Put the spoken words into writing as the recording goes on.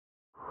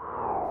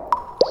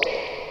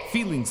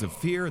feelings of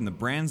fear and the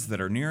brands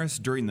that are near us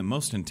during the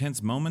most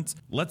intense moments.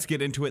 Let's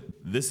get into it.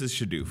 This is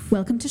Shadoof.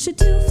 Welcome to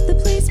Shadoof, the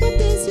place where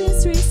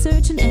business,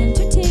 research, and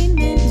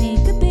entertainment make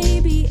a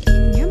baby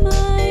in your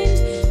mind.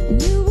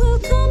 And you will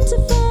come to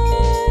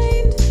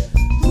find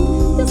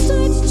you'll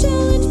start to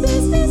challenge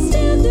business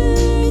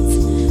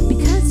standards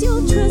because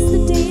you'll trust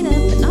the data,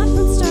 but not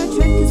from Star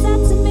Trek because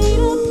that's a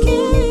made-up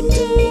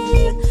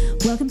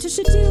character. Welcome to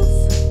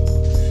Shadoof.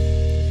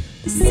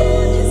 The sun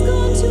has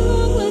gone too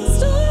long, let's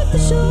start the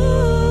show.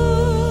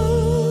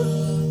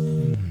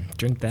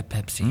 Drink that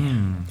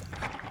Pepsi.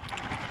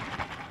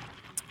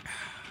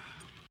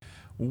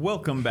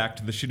 Welcome back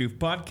to the Shadoof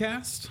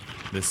podcast.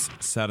 This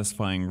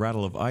satisfying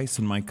rattle of ice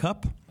in my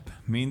cup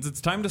means it's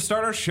time to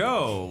start our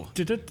show.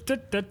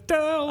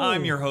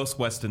 I'm your host,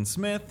 Weston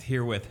Smith,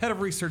 here with Head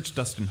of Research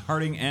Dustin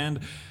Harding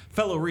and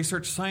fellow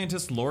research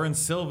scientist Lauren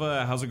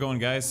Silva. How's it going,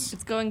 guys?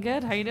 It's going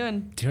good. How you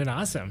doing? Doing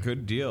awesome.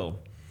 Good deal.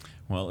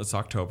 Well, it's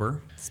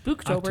October.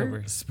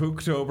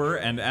 Spooktober,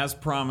 and as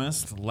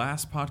promised,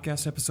 last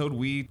podcast episode,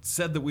 we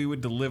said that we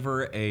would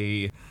deliver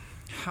a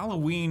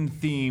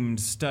Halloween-themed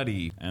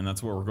study, and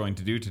that's what we're going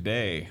to do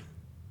today.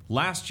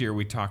 Last year,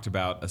 we talked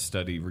about a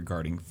study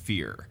regarding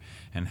fear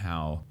and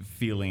how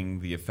feeling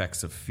the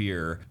effects of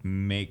fear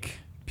make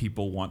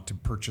people want to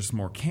purchase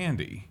more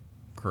candy.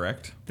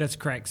 Correct? That's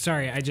correct.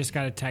 Sorry, I just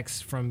got a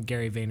text from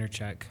Gary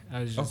Vaynerchuk.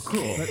 I was just,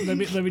 cool. Let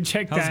me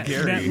check How's that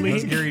link.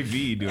 How's Gary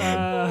V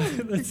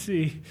doing? Let's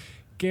see.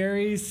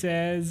 Gary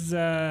says,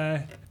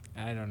 I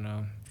don't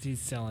know.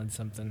 He's selling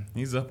something.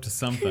 He's up to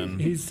something.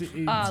 He's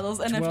those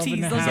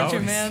NFTs, those are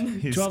your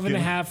man. 12 and a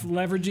half,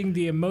 leveraging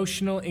the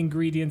emotional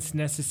ingredients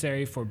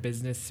necessary for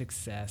business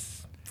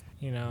success.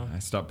 You know. I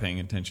stopped paying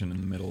attention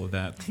in the middle of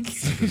that.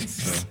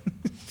 So.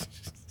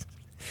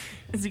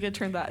 Is he going to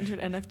turn that into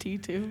an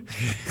NFT too?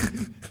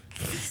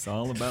 It's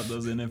all about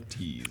those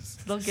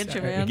NFTs. They'll get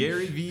you, man.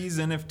 Gary V's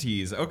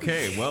NFTs.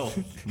 Okay, well,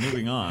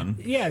 moving on.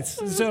 Yes,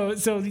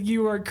 so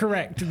you are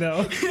correct,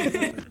 though.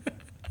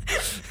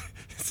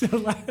 So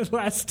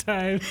last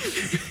time...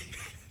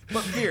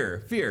 But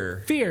fear.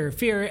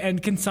 Fear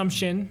and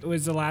consumption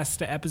was the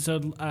last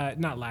episode,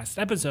 not last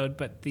episode,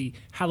 but the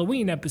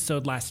Halloween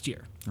episode last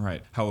year.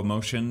 Right. How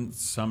emotion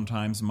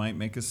sometimes might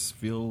make us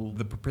feel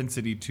the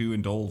propensity to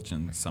indulge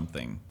in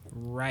something.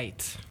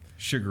 Right.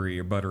 Sugary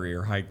or buttery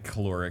or high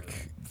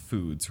caloric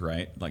foods,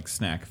 right? Like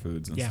snack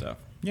foods and stuff.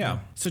 Yeah.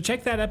 So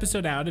check that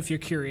episode out if you're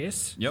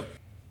curious. Yep.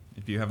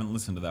 If you haven't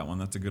listened to that one,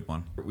 that's a good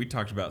one. We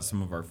talked about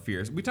some of our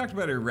fears. We talked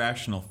about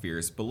irrational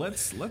fears, but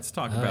let's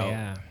talk about...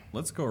 Yeah.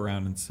 Let's go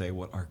around and say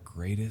what our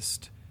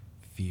greatest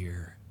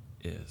fear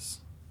is.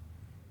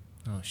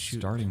 Oh, shoot.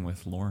 Starting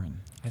with Lauren.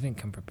 I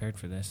think I'm prepared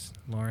for this.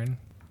 Lauren?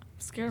 I'm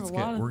scared of a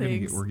lot of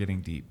things. We're getting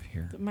deep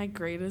here. My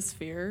greatest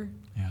fear?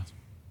 Yeah.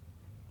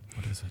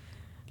 What is it?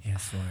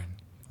 Yes,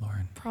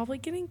 Lauren. Probably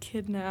getting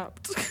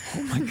kidnapped.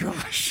 Oh my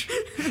gosh.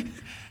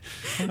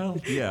 Well,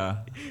 yeah.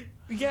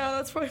 Yeah,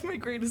 that's probably my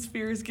greatest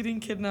fear is getting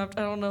kidnapped.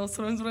 I don't know.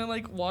 Sometimes when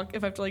I walk,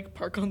 if I have to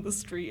park on the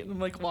street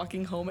and I'm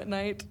walking home at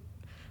night,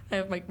 I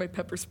have my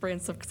pepper spray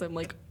and stuff because I'm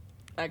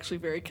actually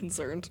very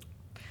concerned.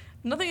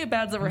 Nothing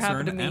bad's ever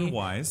happened to me. And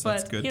wise.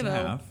 That's good to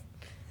have.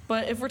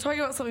 But if we're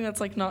talking about something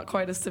that's not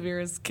quite as severe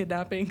as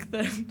kidnapping,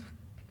 then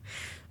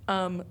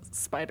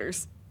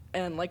spiders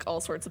and all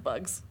sorts of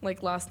bugs.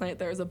 Last night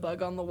there was a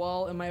bug on the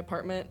wall in my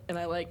apartment and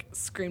I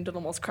screamed and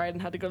almost cried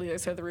and had to go to the other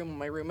side of the room and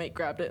my roommate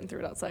grabbed it and threw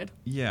it outside.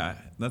 Yeah,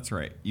 that's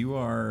right. You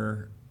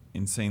are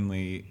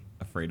insanely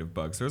afraid of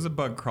bugs. There was a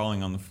bug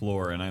crawling on the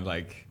floor and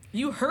I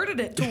You herded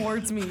it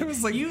towards me. I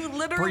was you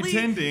literally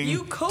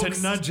pretending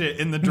to nudge it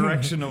in the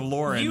direction of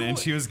Lauren, and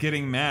she was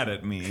getting mad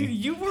at me.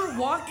 You were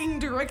walking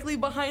directly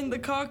behind the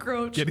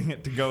cockroach, getting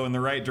it to go in the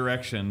right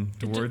direction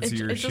towards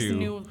your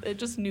shoe. It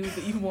just knew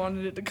that you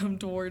wanted it to come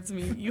towards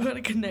me. You had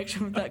a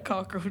connection with that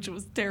cockroach. It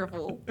was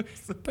terrible. It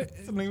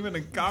wasn't even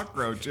a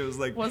cockroach. It was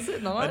was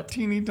it not? A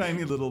teeny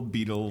tiny little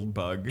beetle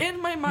bug.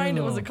 In my mind,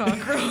 It was a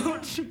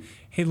cockroach.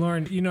 Hey,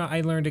 Lauren, I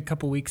learned a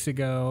couple weeks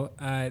ago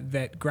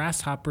that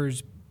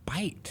grasshoppers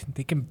bite.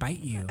 They can bite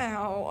you.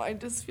 Ow, I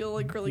just feel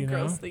really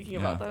gross thinking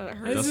about that. It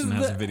hurts. Dustin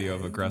has a video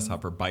of a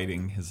grasshopper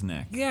biting his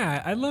neck.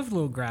 Yeah, I love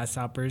little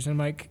grasshoppers. And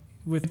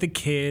with the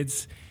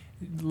kids,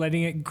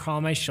 letting it crawl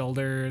on my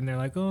shoulder, and they're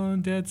like, oh,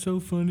 Dad's so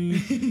funny.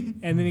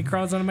 And then he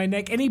crawls onto my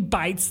neck, and he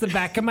bites the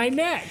back of my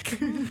neck.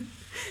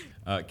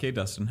 Okay,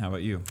 Dustin, how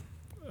about you?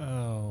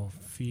 Oh,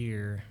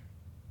 fear.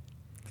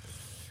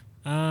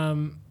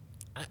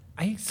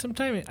 I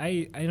sometimes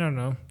I don't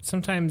know.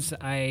 Sometimes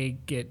I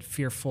get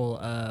fearful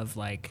of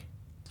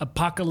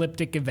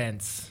apocalyptic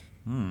events.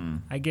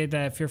 I get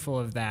fearful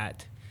of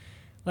that.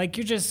 You're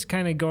just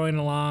kind of going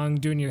along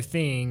doing your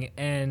thing,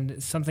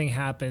 and something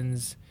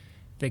happens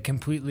that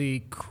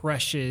completely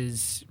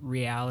crushes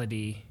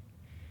reality,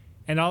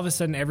 and all of a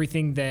sudden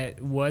everything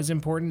that was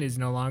important is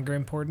no longer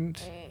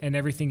important, and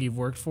everything you've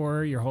worked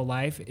for your whole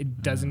life,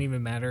 it doesn't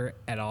even matter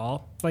at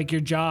all. Your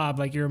job,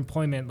 your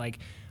employment,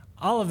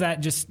 all of that,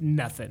 just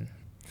nothing.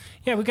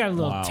 Yeah, we got a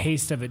little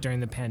taste of it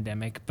during the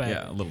pandemic, but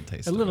yeah, a little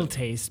taste. A little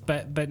taste,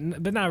 but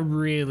not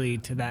really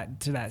to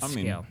that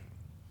scale.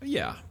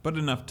 Yeah, but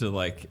enough to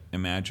like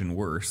imagine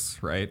worse,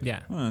 right?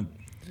 Yeah. Well,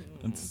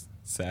 that's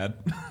sad.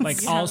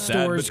 Like all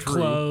stores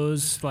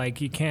close.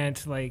 Like you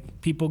can't,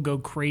 like people go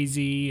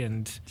crazy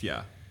and.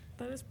 Yeah.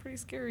 That is pretty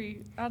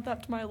scary. Add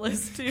that to my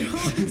list too.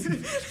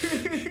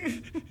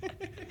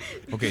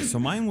 Okay, so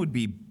mine would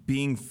be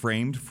being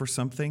framed for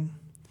something.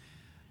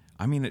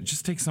 I mean, it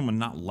just takes someone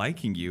not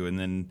liking you, and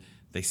then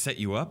they set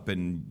you up,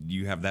 and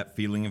you have that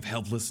feeling of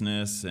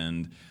helplessness.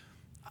 And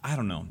I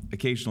don't know.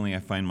 Occasionally, I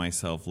find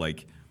myself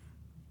like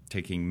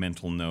taking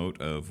mental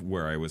note of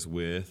where I was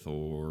with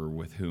or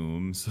with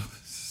whom,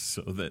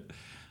 so that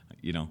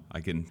I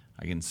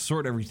can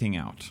sort everything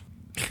out.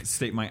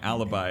 State my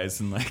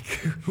alibis and like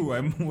who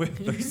I'm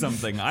with or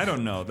something. I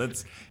don't know.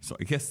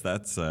 I guess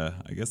that's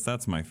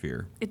my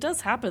fear. It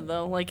does happen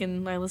though. Like I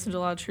listen to a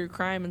lot of true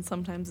crime, and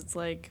sometimes it's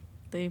like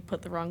they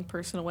put the wrong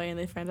person away, and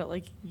they find out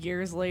like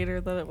years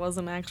later that it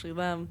wasn't actually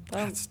them.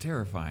 That's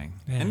terrifying.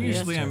 Yeah, and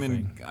usually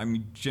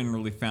I'm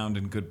generally found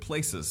in good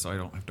places, so I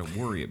don't have to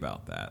worry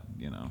about that.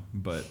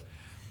 But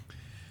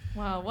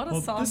wow, what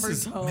a somber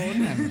tone.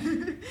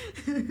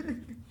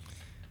 Man.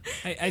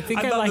 I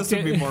think I thought liked this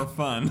would it. be more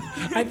fun.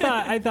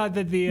 I thought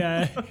that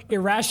the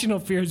irrational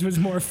fears was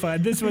more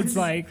fun. This one's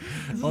like,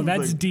 well,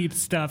 that's like, deep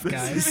stuff,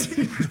 guys. This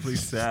is really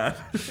sad.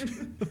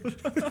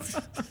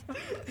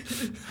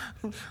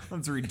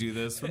 Let's redo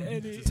this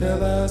one.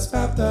 Tell us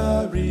about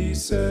the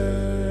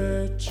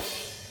research.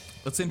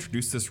 Let's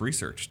introduce this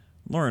research.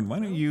 Lauren, why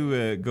don't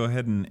you go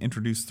ahead and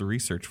introduce the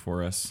research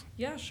for us?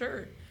 Yeah,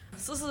 sure.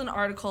 So this is an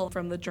article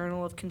from the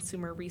Journal of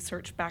Consumer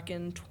Research back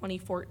in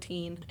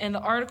 2014, and the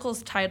article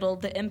is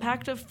titled "The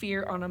Impact of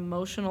Fear on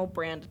Emotional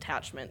Brand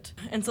Attachment."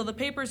 And so the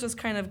paper is just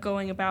kind of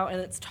going about, and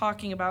it's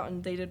talking about,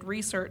 and they did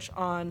research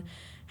on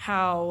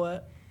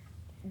how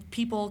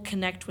people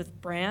connect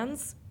with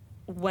brands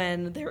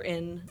when they're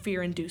in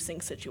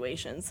fear-inducing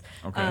situations.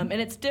 Okay. And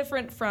it's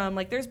different from,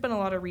 like, there's been a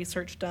lot of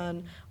research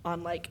done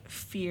on, like,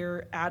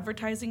 fear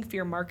advertising,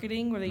 fear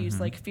marketing, where they use,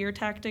 like, fear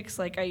tactics.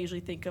 Like, I usually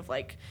think of,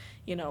 like,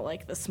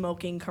 like the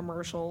smoking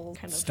commercial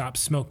kind of. Stop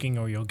smoking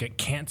or you'll get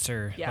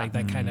cancer. Yeah. Like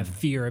that kind of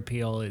fear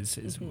appeal is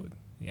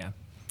yeah.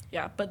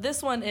 Yeah, but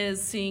this one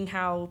is seeing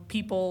how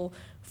people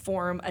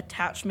form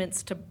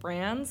attachments to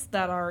brands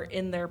that are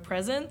in their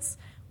presence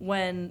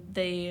when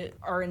they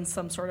are in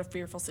some sort of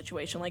fearful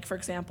situation. Like, for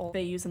example,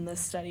 they use in this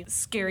study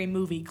scary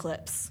movie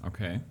clips.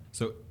 Okay.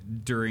 So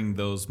during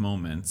those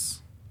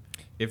moments,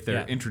 if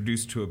they're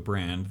introduced to a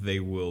brand, they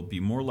will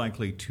be more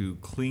likely to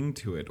cling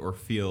to it or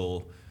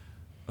feel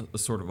a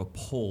sort of a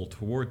pull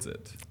towards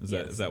it.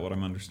 Is that what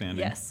I'm understanding?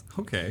 Yes.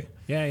 Okay.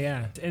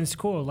 Yeah. And it's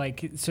cool.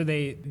 Like, so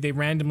they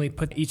randomly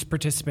put each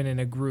participant in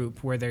a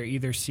group where they're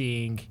either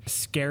seeing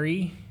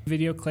scary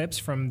video clips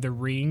from The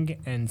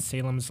Ring and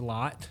Salem's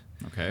Lot.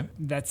 Okay.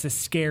 That's a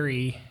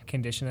scary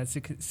condition. That's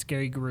a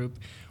scary group.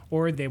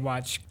 Or they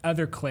watch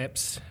other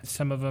clips.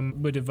 Some of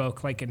them would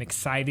evoke like an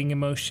exciting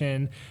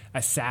emotion,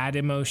 a sad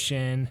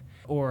emotion,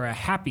 or a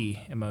happy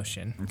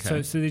emotion.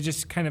 Okay. So they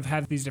just kind of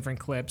have these different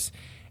clips.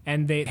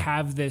 And they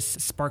have this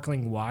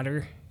sparkling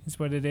water is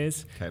what it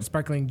is. Okay.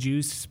 Sparkling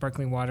juice,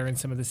 sparkling water in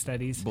some of the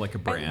studies. Like a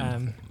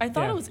brand. I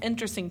thought it was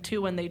interesting,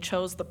 too, when they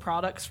chose the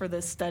products for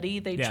this study.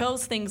 They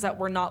chose things that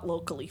were not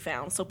locally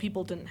found, so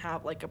people didn't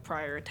have, like, a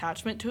prior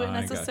attachment to it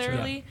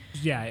necessarily.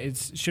 Gotcha. Yeah,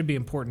 it should be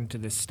important to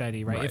this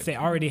study, right? If they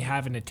already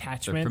have an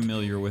attachment. They're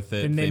familiar with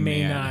it. Then they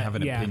may not have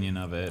an opinion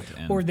of it.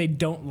 Or they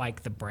don't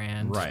like the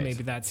brand. Right.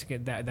 Maybe that's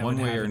good. That one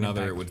would way have or an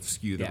another, impact. it would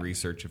skew the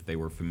research if they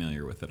were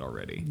familiar with it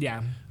already.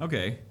 Yeah.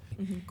 Okay.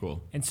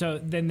 Cool. And so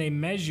then they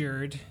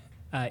measured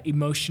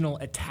emotional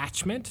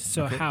attachment,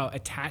 so how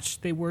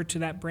attached they were to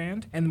that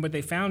brand. And what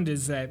they found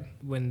is that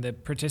when the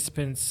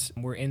participants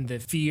were in the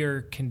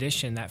fear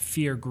condition, that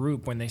fear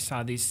group, when they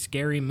saw these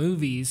scary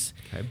movies,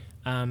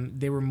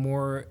 they were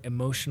more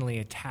emotionally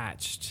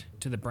attached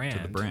to the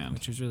brand,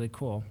 which was really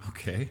cool.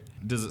 Okay.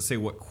 Does it say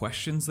what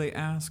questions they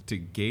ask to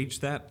gauge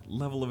that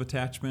level of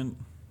attachment?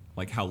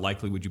 Like how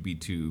likely would you be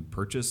to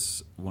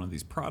purchase one of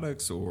these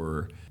products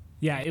or...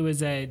 Yeah, it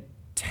was a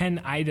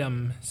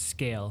 10-item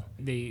scale.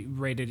 They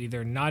rated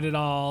either not at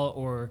all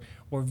or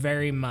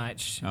very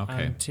much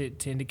to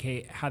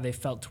indicate how they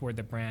felt toward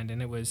the brand.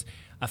 And it was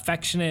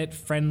affectionate,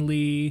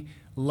 friendly,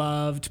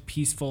 loved,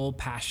 peaceful,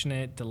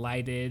 passionate,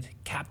 delighted,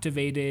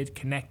 captivated,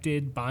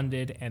 connected,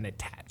 bonded, and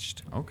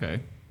attached. Okay.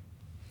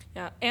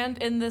 Yeah, and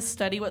in this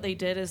study, what they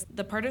did is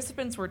the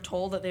participants were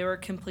told that they were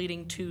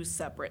completing 2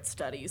 separate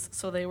studies.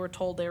 So they were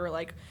told they were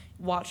like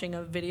watching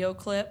a video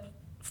clip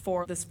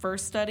for this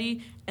first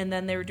study, and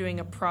then they were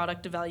doing a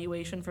product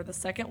evaluation for the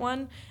second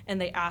one,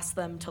 and they asked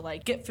them to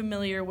like get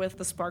familiar with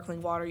the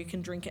sparkling water, you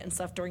can drink it and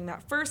stuff during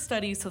that first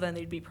study, so then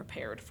they'd be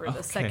prepared for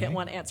the second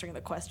one, answering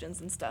the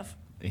questions and stuff.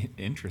 So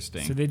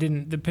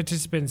Interesting. the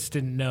participants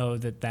didn't know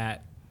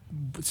that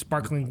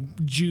sparkling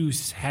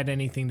juice had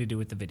anything to do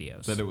with the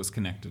videos. That it was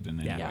connected in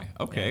any way.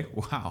 Okay,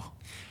 wow.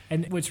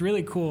 And what's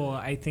really cool,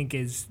 I think,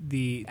 is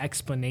the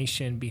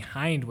explanation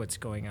behind what's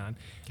going on.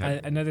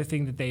 Okay. Another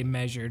thing that they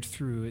measured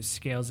through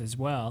scales as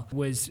well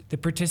was the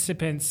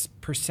participants'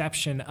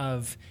 perception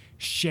of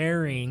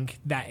sharing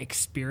that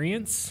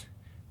experience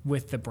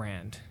with the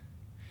brand.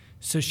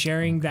 So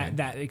sharing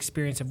that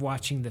experience of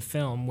watching the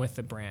film with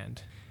the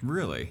brand.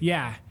 Really?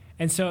 Yeah.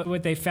 And so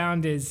what they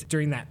found is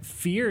during that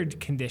feared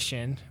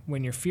condition,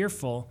 when you're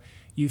fearful,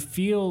 you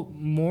feel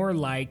more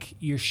like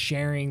you're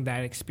sharing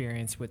that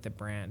experience with the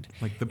brand.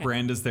 Like the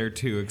brand is there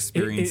too,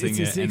 experiencing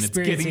it, and it's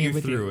getting you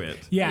through it.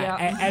 Yeah.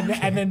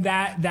 And then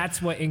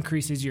that's what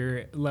increases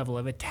your level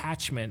of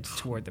attachment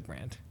toward the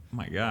brand. Oh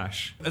my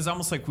gosh. It's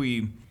almost like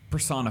we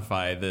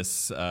personify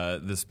this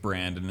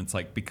brand, and it's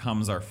like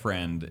becomes our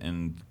friend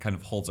and kind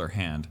of holds our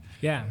hand.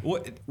 Yeah.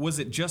 Was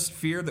it just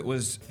fear that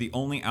was the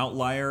only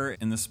outlier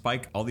in the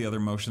spike? All the other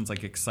emotions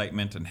like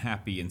excitement and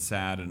happy and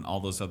sad and all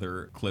those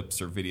other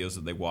clips or videos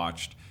that they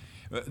watched,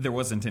 there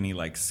wasn't any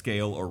like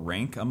scale or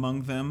rank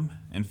among them,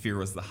 and fear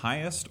was the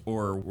highest?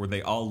 Or were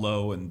they all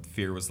low and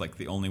fear was like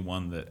the only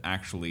one that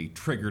actually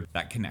triggered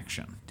that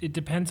connection? It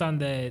depends on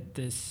the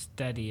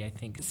study, I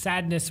think.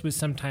 Sadness was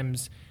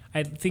sometimes,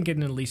 I think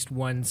in at least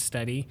one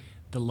study,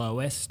 the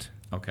lowest.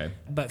 Okay.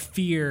 But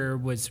fear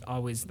was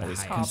always the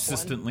highest.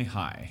 Consistently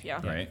high.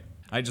 Yeah. Right?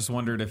 I just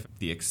wondered if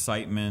the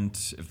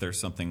excitement, if there's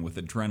something with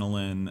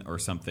adrenaline or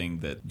something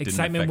that didn't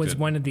Excitement affect was it.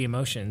 one of the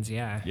emotions,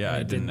 yeah. Yeah,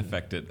 it didn't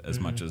affect it as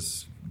much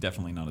as,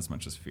 definitely not as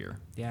much as fear.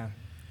 Yeah.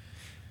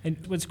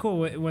 And what's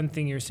cool, one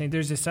thing you were saying,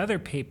 there's this other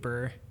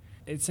paper.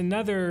 It's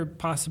another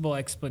possible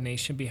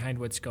explanation behind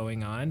what's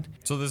going on.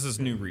 So this is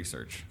new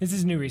research. This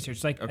is new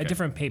research, like a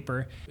different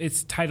paper.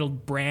 It's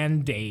titled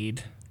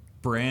Brand-Aid.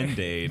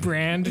 Brand-Aid.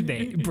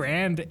 Brand-Aid.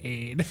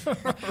 Brand-Aid.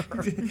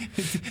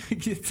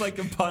 It's like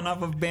a pun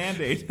off of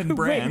Band-Aid and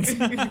brands.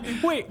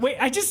 Wait,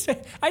 I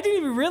didn't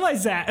even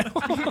realize that.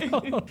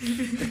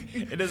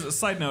 It is a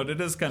side note. It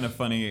is kind of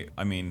funny.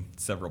 I mean,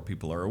 several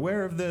people are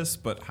aware of this,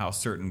 but how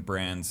certain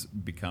brands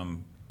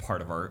become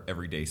part of our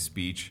everyday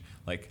speech.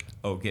 Like,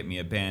 oh, get me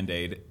a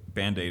Band-Aid.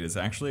 Band-Aid is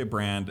actually a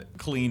brand.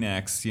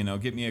 Kleenex,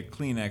 get me a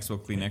Kleenex. Well,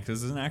 Kleenex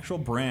is an actual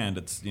brand.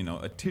 It's,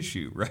 a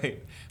tissue,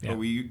 right? Yeah. But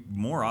we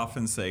more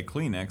often say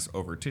Kleenex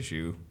over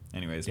tissue.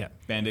 Anyways,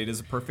 Band-Aid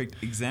is a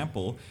perfect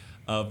example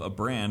of a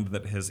brand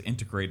that has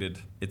integrated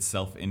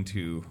itself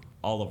into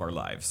all of our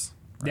lives.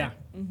 Right?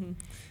 Yeah. Mm-hmm.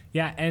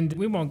 Yeah, and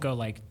we won't go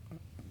like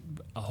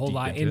a whole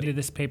lot into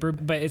this paper,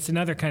 but it's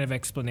another kind of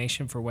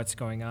explanation for what's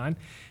going on.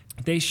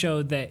 They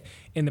showed that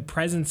in the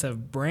presence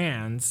of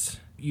brands,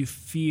 you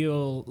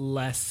feel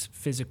less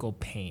physical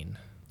pain.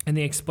 And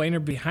the explainer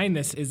behind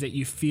this is that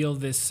you feel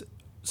this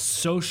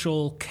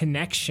social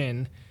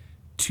connection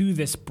to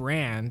this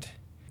brand.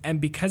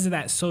 And because of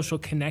that social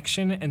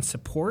connection and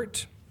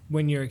support,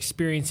 when you're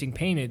experiencing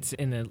pain, it's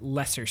in a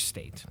lesser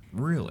state.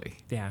 Really?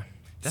 Yeah.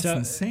 That's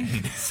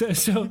insane.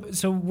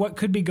 So what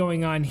could be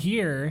going on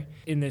here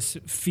in this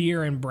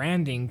fear and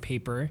branding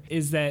paper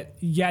is that,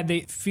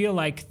 they feel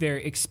like they're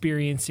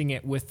experiencing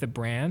it with the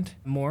brand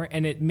more,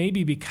 and it may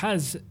be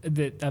because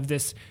of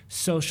this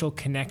social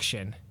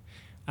connection.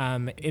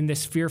 In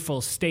this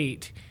fearful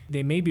state,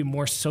 they may be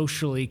more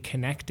socially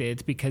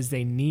connected because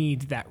they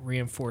need that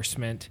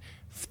reinforcement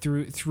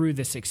through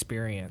this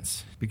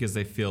experience. Because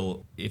they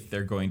feel if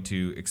they're going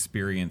to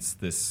experience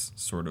this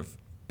sort of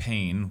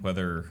pain,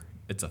 whether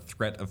it's a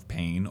threat of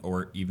pain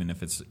or even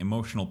if it's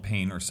emotional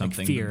pain or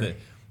something, like fear,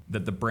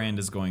 that the brand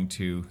is going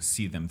to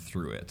see them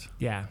through it.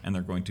 Yeah. And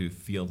they're going to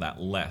feel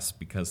that less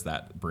because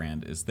that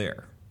brand is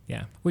there.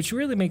 Yeah. Which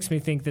really makes me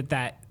think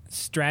that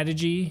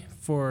strategy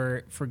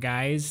for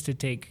guys to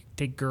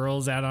take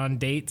girls out on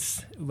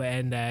dates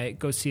and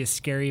go see a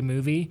scary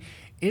movie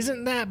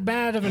isn't that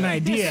bad of an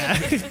idea.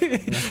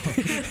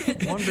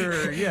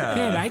 Wonder, yeah.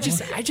 Man, I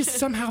just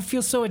somehow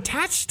feel so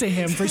attached to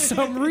him for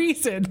some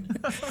reason.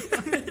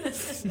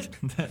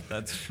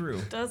 That's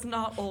true. Does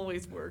not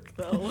always work,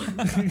 though.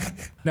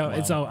 No,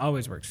 it's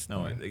always works.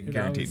 No,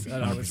 guaranteed.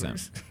 It always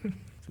works.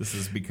 This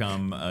has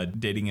become a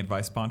dating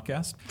advice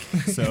podcast.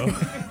 So,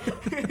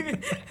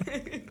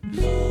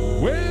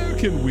 where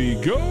can we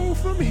go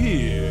from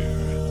here?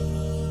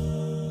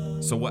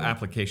 So what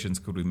applications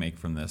could we make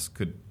from this?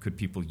 Could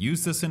people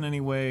use this in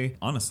any way?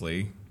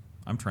 Honestly,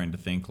 I'm trying to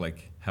think,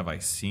 like, have I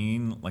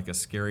seen like a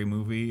scary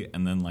movie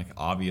and then like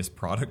obvious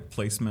product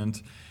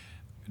placement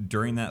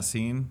during that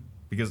scene?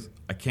 Because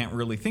I can't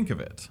really think of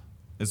it.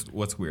 Is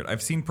what's weird.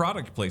 I've seen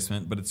product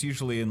placement, but it's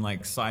usually in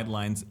like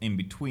sidelines in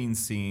between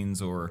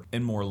scenes or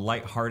in more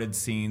lighthearted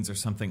scenes or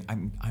something.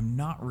 I'm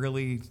not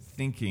really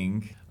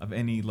thinking of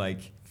any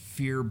like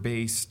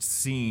fear-based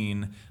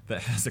scene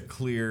that has a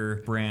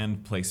clear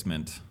brand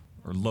placement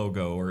or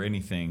logo or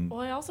anything.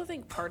 Well, I also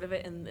think part of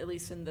it, at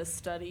least in this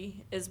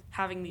study, is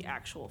having the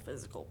actual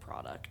physical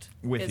product.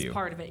 Is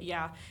part of it,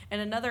 yeah.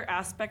 And another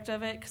aspect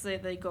of it, because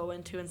they go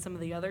into in some of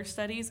the other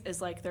studies,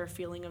 is like their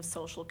feeling of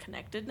social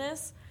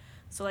connectedness.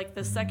 So like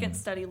the second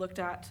study looked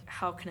at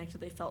how connected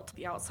they felt to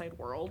the outside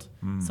world.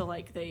 So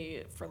like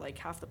for like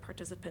half the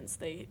participants,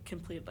 they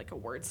completed like a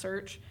word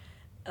search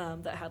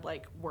that had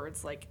like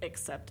words like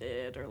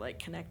accepted or like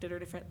connected or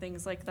different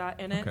things like that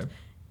in it.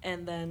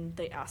 And then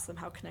they asked them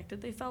how connected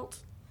they felt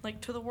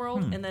like to the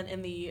world. And then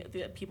in the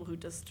people who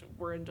just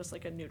were in just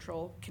like a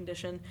neutral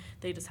condition,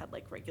 they just had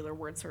like regular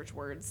word search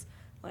words.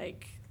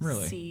 like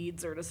Really?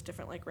 seeds or just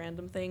different like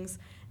random things.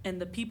 And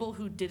the people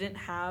who didn't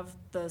have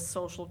the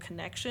social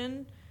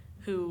connection,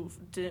 who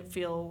didn't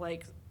feel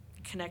like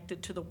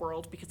connected to the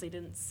world because they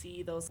didn't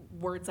see those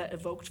words that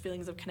evoked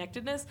feelings of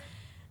connectedness,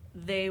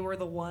 they were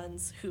the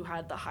ones who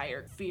had the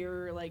higher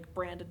fear, like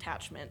brand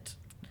attachment.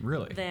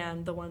 Really?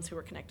 Than the ones who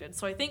were connected.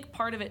 So I think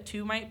part of it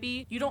too might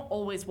be you don't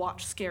always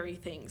watch scary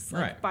things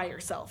like, right. by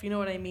yourself. You know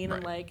what I mean? Right.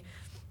 And like,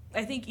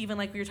 I think even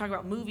like we were talking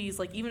about movies,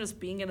 like even just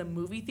being in a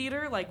movie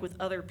theater, like with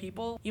other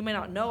people, you may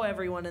not know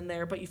everyone in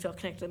there, but you feel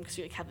connected to them because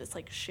you like have this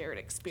like shared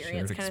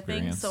experience kind of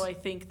thing. So I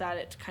think that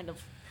it kind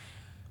of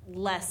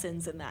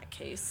lessens in that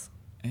case.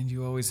 And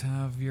you always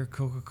have your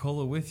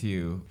Coca-Cola with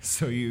you,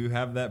 so you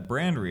have that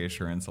brand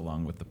reassurance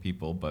along with the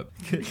people. But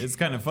it's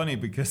kind of funny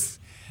because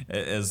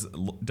as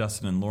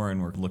Dustin and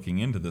Lauren were looking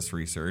into this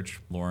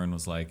research, Lauren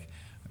was like,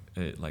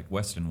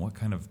 Weston, what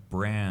kind of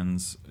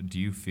brands do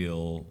you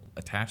feel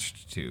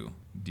attached to?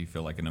 Do you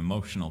feel like an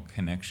emotional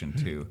connection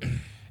to?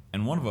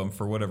 And one of them,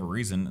 for whatever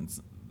reason,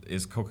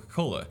 is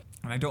Coca-Cola.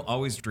 And I don't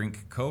always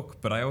drink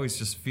Coke, but I always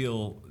just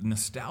feel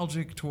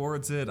nostalgic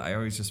towards it. I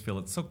always just feel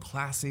it's so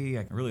classy.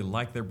 I really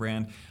like their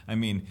brand. I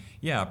mean,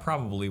 yeah,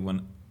 probably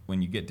when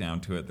you get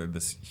down to it, they're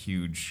this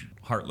huge,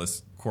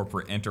 heartless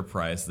corporate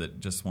enterprise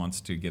that just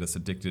wants to get us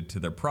addicted to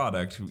their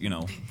product. You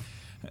know,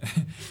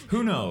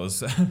 who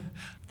knows?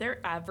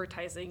 Their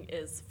advertising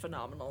is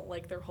phenomenal.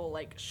 Like their whole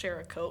like share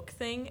a Coke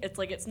thing. It's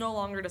like it's no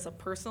longer just a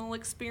personal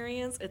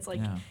experience. It's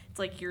like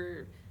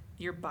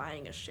you're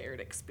buying a shared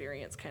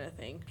experience kind of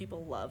thing.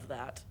 People love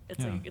that.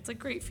 It's a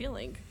great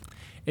feeling.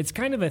 It's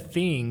kind of a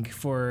thing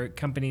for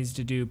companies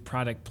to do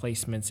product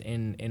placements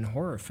in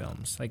horror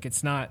films. Like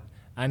it's not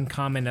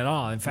uncommon at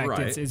all. In fact,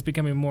 right. it's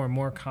becoming more and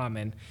more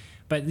common.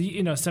 But,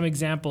 you know, some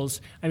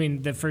examples, I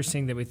mean, the first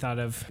thing that we thought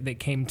of that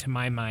came to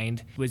my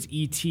mind was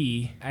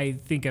E.T. I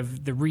think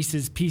of the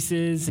Reese's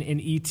Pieces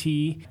in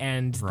E.T.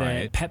 and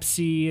right. the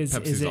Pepsi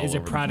is a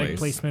product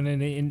placement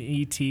in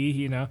E.T.,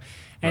 you know.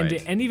 And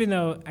right. and even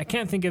though I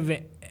can't think of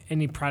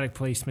any product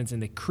placements in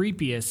the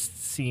creepiest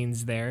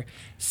scenes there,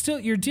 still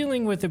you're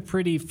dealing with a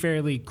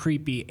fairly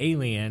creepy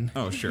alien.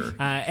 Oh, sure.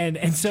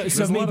 And so there's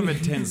so a maybe, lot of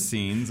intense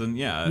scenes, and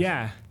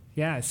Yeah.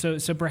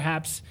 So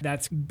perhaps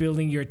that's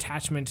building your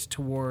attachment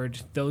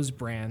toward those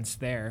brands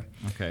there.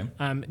 Okay.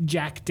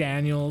 Jack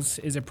Daniels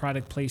is a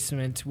product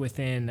placement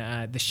within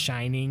The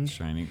Shining.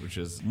 Shining, which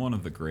is one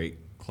of the great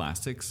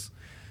classics.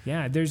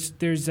 Yeah. There's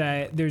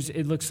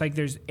it looks like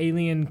there's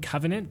Alien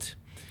Covenant.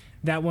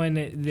 That one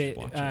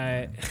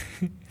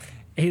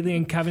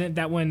Alien Covenant.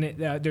 That one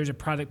there's a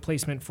product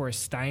placement for a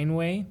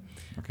Steinway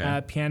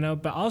piano,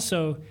 but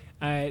also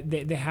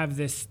they have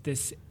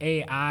this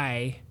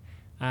AI.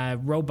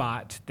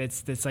 Robot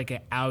that's like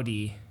an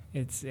Audi.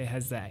 It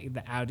has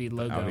the Audi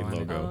logo on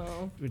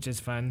it, which is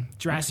fun.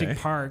 Jurassic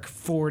Park,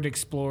 Ford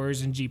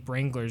Explorers and Jeep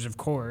Wranglers, of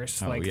course,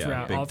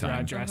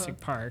 throughout Jurassic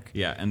Park.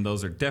 Yeah, and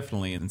those are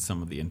definitely in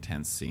some of the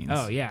intense scenes.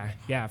 Oh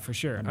yeah, for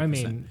sure. 100%. I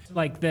mean,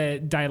 like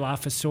the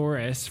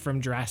Dilophosaurus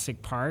from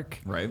Jurassic Park.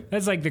 Right.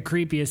 That's like the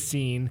creepiest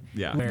scene.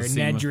 Yeah, where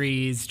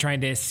Nedry's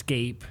trying to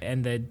escape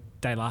and the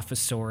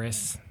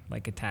Dilophosaurus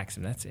like attacks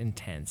him. That's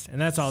intense, and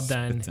that's all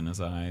done Spits in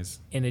his eyes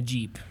in a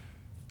Jeep.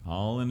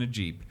 All in a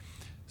Jeep.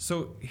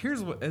 So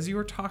here's what, as you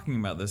were talking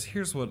about this,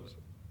 here's what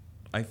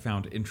I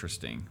found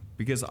interesting.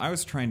 Because I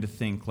was trying to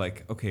think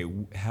like, okay,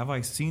 have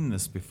I seen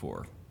this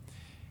before?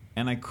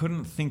 And I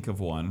couldn't think of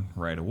one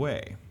right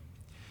away.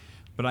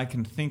 But I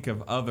can think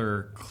of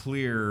other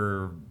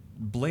clear,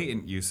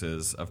 blatant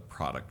uses of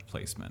product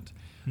placement.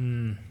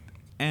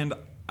 And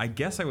I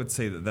guess I would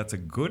say that that's a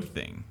good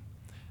thing.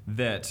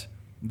 That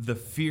the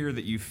fear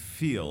that you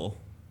feel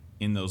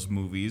in those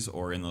movies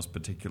or in those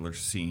particular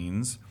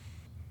scenes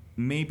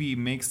maybe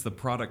makes the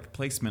product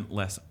placement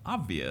less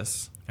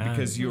obvious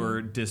because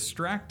you're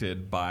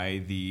distracted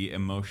by the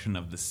emotion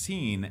of the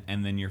scene,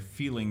 and then you're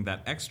feeling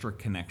that extra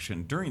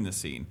connection during the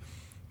scene.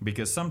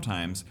 Because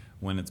sometimes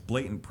when it's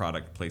blatant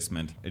product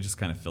placement, it just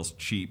kind of feels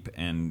cheap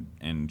and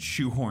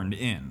shoehorned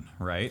in,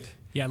 right?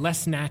 Yeah,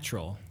 less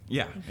natural.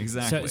 Yeah,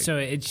 exactly. So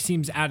it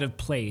seems out of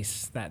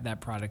place,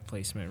 that product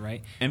placement,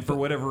 right? And for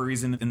whatever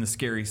reason, in the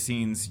scary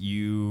scenes,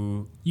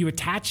 you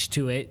attach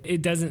to it.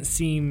 It doesn't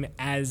seem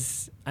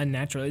as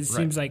unnatural. It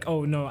seems like,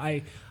 oh no,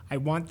 I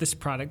want this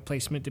product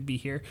placement to be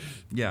here.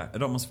 Yeah,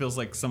 it almost feels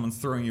like someone's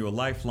throwing you a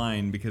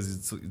lifeline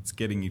because it's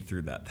getting you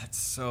through that. That's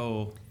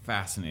so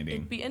fascinating.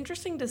 It'd be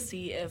interesting to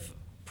see if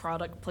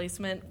product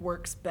placement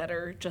works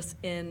better just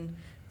in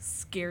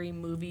scary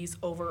movies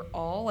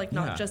overall, like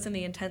not just in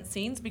the intense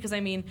scenes, because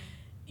I mean,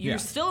 you're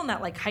still in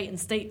that like heightened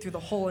state through the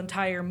whole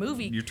entire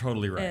movie. You're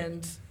totally right.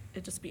 And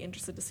it'd just be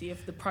interested to see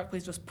if the product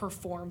placement just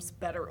performs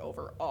better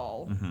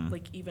overall,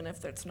 like even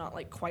if it's not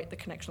like quite the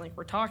connection like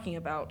we're talking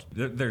about.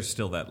 There's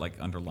still that like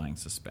underlying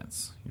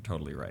suspense. You're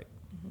totally right.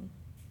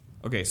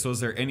 Okay, so is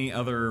there any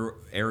other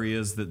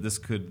areas that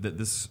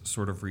this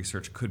sort of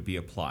research could be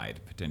applied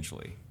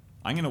potentially?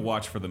 I'm going to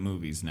watch for the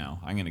movies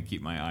now. I'm going to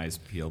keep my eyes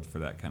peeled for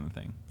that kind of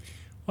thing.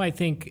 Well, I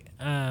think,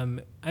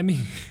 I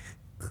mean,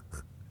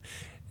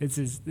 This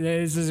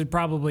is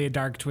probably a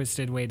dark,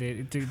 twisted way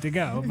to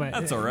go, but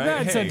that's all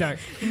right. Not so dark.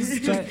 This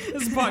is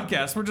a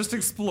podcast. We're just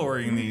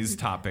exploring these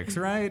topics,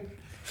 right?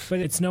 But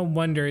it's no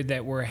wonder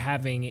that we're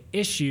having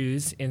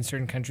issues in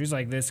certain countries,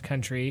 like this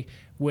country,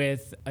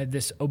 with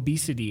this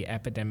obesity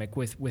epidemic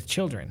with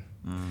children.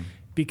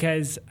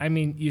 Because, I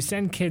mean, you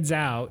send kids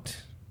out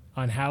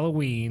on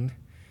Halloween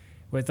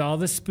with all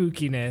the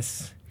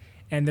spookiness,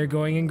 and they're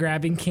going and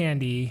grabbing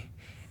candy,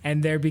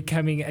 and they're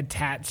becoming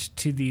attached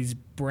to these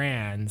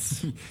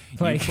brands.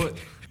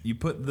 You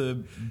put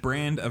the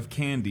brand of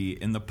candy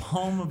in the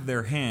palm of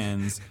their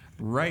hands,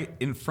 right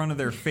in front of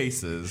their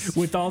faces,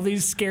 with all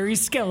these scary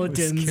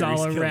skeletons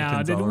all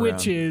around, and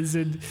witches,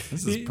 and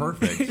this is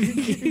perfect.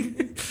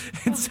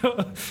 And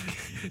so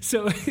this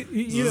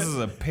is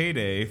a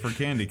payday for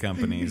candy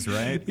companies,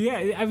 right?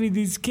 Yeah, I mean,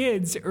 these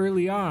kids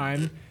early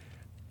on.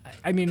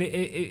 I mean,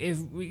 if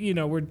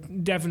we're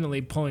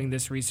definitely pulling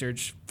this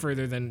research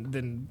further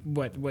than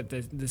what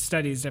the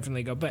studies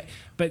definitely go.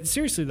 But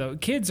seriously though,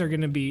 kids are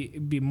going to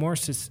be more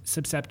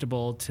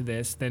susceptible to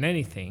this than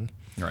anything.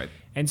 Right.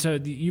 And so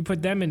you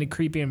put them in a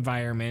creepy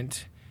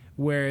environment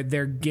where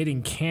they're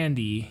getting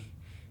candy,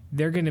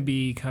 they're going to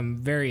become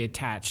very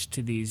attached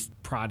to these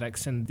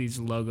products and these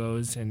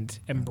logos and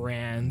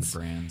brands.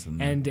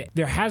 And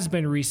there has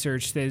been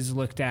research that has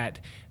looked at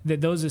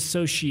that those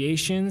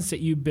associations that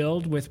you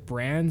build with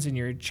brands in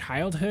your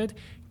childhood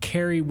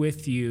carry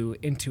with you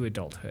into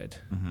adulthood.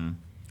 Mm-hmm.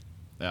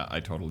 Yeah, I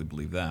totally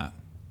believe that.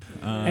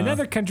 And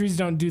other countries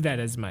don't do that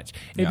as much.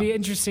 It'd be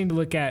interesting to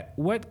look at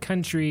what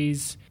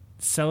countries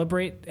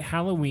celebrate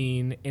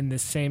Halloween in the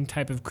same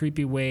type of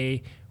creepy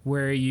way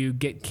where you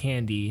get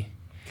candy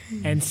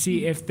and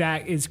see if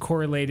that is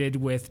correlated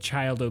with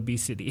child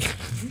obesity.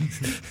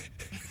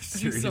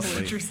 Seriously, so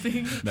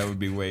interesting. That would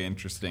be way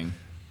interesting.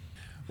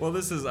 Well,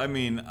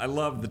 I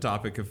love the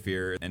topic of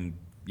fear and,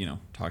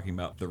 talking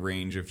about the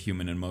range of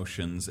human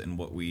emotions and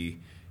what we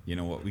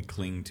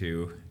cling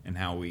to and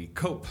how we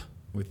cope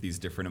with these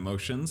different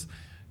emotions.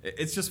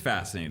 It's just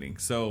fascinating.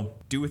 So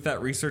do with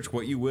that research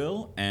what you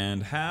will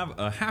and have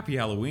a happy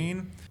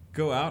Halloween.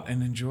 Go out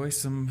and enjoy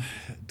some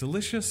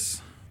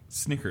delicious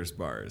Snickers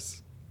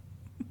bars.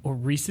 Or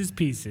Reese's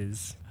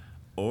Pieces.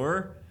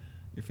 Or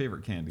your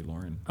favorite candy,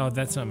 Lauren. Oh,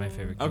 that's not my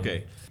favorite candy.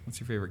 Okay. What's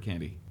your favorite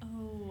candy?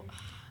 Oh,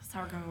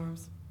 sour gummy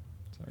worms.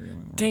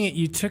 Dang it,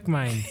 you took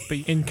mine. But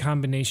in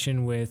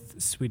combination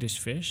with Swedish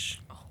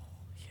Fish. Oh,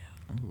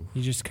 yeah. Ooh.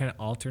 You just kind of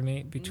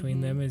alternate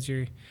between them as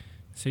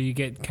so you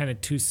get kind of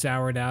too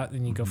soured out,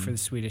 then you go for the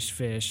Swedish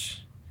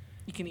Fish.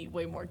 You can eat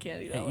way more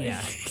candy that way.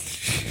 Yeah.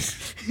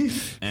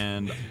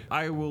 And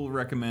I will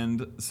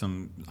recommend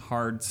some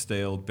hard,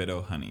 stale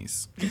Bitto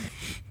honeys.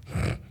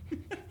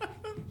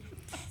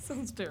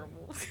 Sounds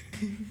terrible.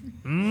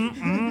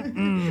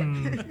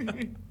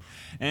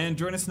 And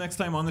join us next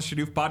time on the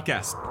Shadoof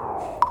Podcast.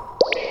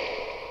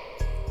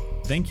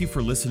 Thank you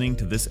for listening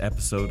to this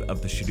episode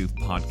of the Shadoof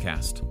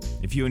Podcast.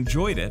 If you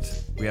enjoyed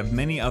it, we have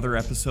many other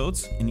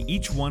episodes. In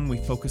each one, we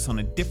focus on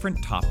a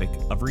different topic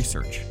of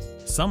research.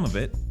 Some of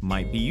it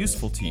might be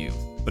useful to you,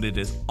 but it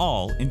is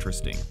all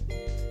interesting.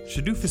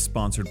 Shadoof is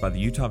sponsored by the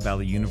Utah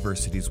Valley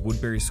University's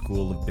Woodbury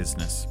School of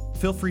Business.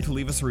 Feel free to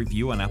leave us a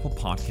review on Apple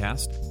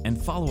Podcast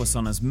and follow us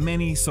on as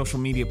many social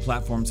media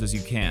platforms as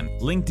you can.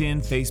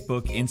 LinkedIn,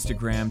 Facebook,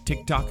 Instagram,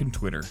 TikTok, and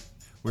Twitter.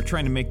 We're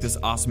trying to make this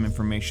awesome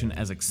information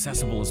as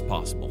accessible as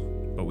possible,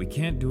 but we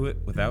can't do it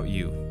without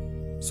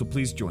you. So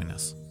please join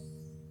us.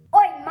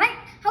 Oi, mate,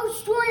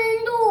 how's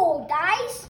joining the all, guys?